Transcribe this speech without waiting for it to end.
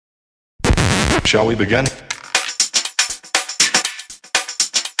Shall we begin?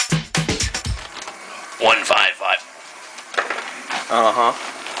 155. Uh-huh.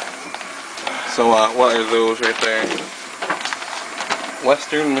 So, what are those right there?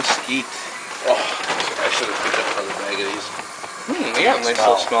 Western mesquite. Oh, I should have picked up another bag of these. They got a nice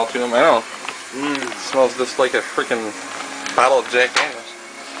little smell to them. I know. It smells just like a freaking bottle of Jack Daniels.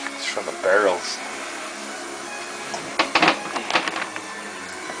 It's from the barrels.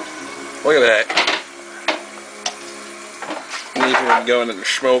 Look at that. These are going in the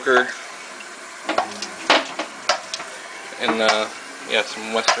smoker. And, yeah,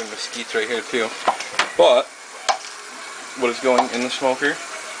 some Western mesquites right here, too. But, what is going in the smoker?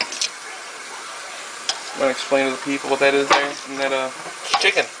 Want to explain to the people what that is there? And that, It's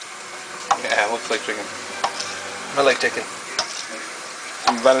chicken. yeah, it looks like chicken. I like chicken.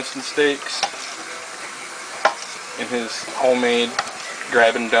 Some venison steaks. In his homemade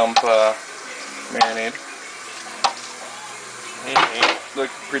grab and dump marinade. Look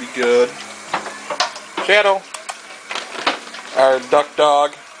pretty good. Shadow, our duck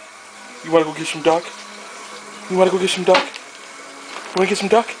dog. You wanna go get some duck? You wanna go get some duck? You wanna get some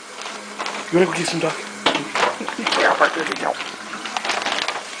duck? You wanna go get some duck?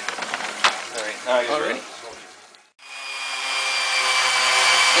 Alright, now he's ready.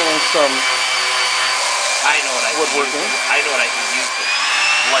 And some I know what I can woodworking. use. I know what I can use to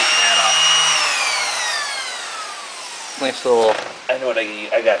lighten that up. Nice little I know what I can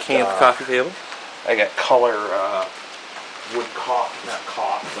use. I got canned coffee table. I got color wood caulk, not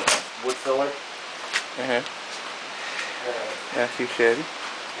caulk, but wood filler. Yeah, too shabby.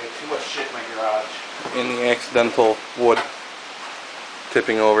 I got too much shit in my garage. And the accidental wood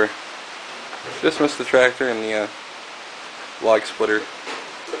tipping over. Just missed the tractor and the log splitter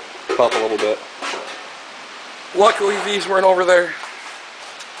pop a little bit. Luckily these weren't over there.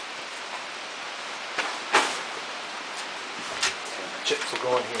 Chips will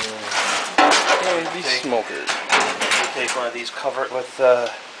go in here. And these smokers. Take one of these, cover it with some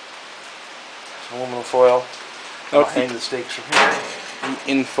aluminum foil. I'll hang the steaks from here.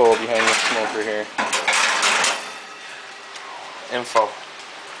 The info behind the smoker here. Info.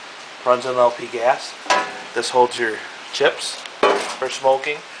 Runs on LP gas. This holds your chips for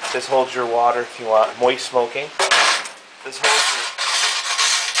smoking. This holds your water if you want moist smoking. This holds your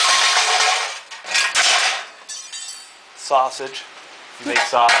sausage. You make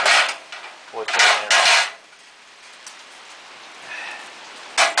sausage. Which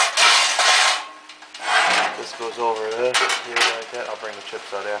this goes over this here like that. I'll bring the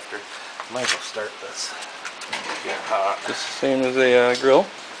chips out after. Might as well start this. Get hot. Just the same as a grill.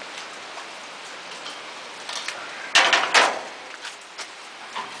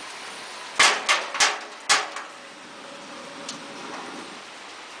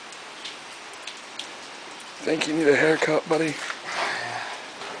 Think you need a haircut, buddy.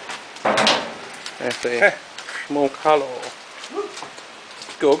 That's a smoke hollow.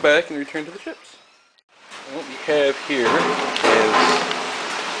 Go back and return to the chips. And what we have here is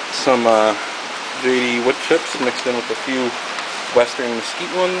some JD wood chips mixed in with a few Western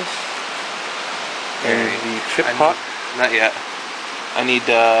mesquite ones. And the chip pot. Not yet. I need,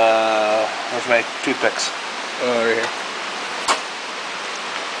 where's my toothpicks? Right here.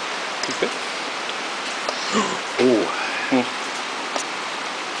 Toothpick? Ooh.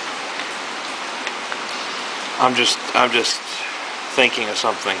 I'm just thinking of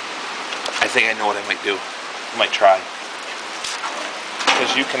something. I think I know what I might do. I might try.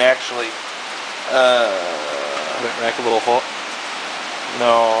 Because you can actually, Rack a little hot.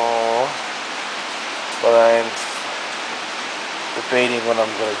 no, but I'm debating what I'm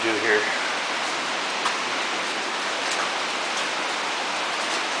going to do here.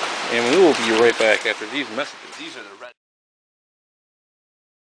 And we will be right back after these messages. These are the red.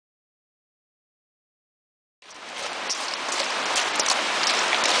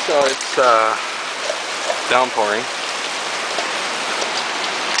 So it's downpouring.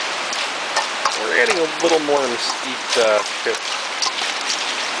 We're adding a little more mesquite chips.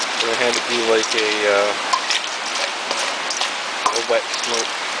 We're gonna have to do like a wet smoke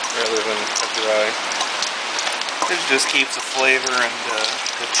rather than a dry. This just keeps the flavor and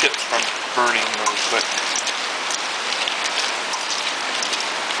the chips from burning really quick.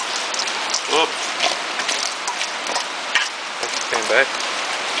 Whoops. Came back.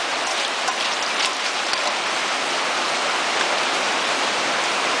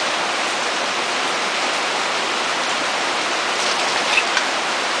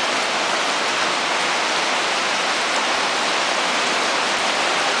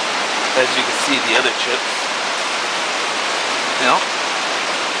 As you can see, the other chips. Yeah.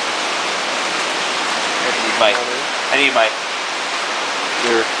 my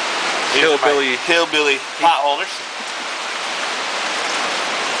Your hillbilly pot holders.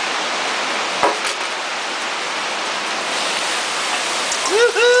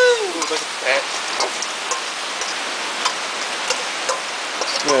 Woohoo! Look at that.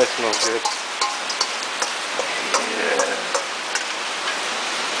 Yeah, that smells good. Yeah.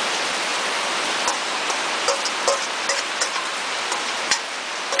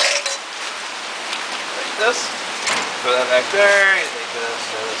 Like this. Put that back there. You take this,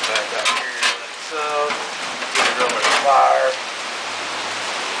 throw this back out here, like so. Get it over the fire.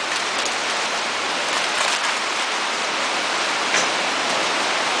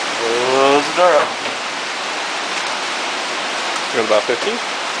 Close the door up. You're about 15?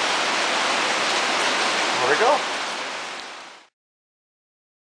 There we go.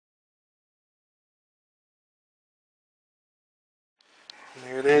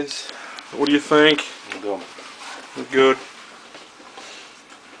 There it is. What do you think? Good. Good.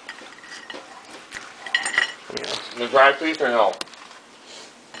 The dry piece or no?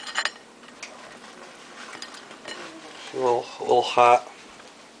 A little hot.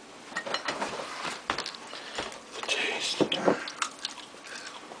 The taste.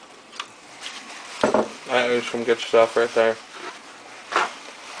 Alright, there's some good stuff right there.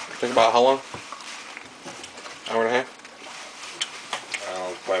 Think about how long? Hour and a half?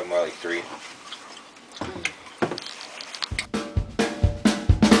 Probably more like 3.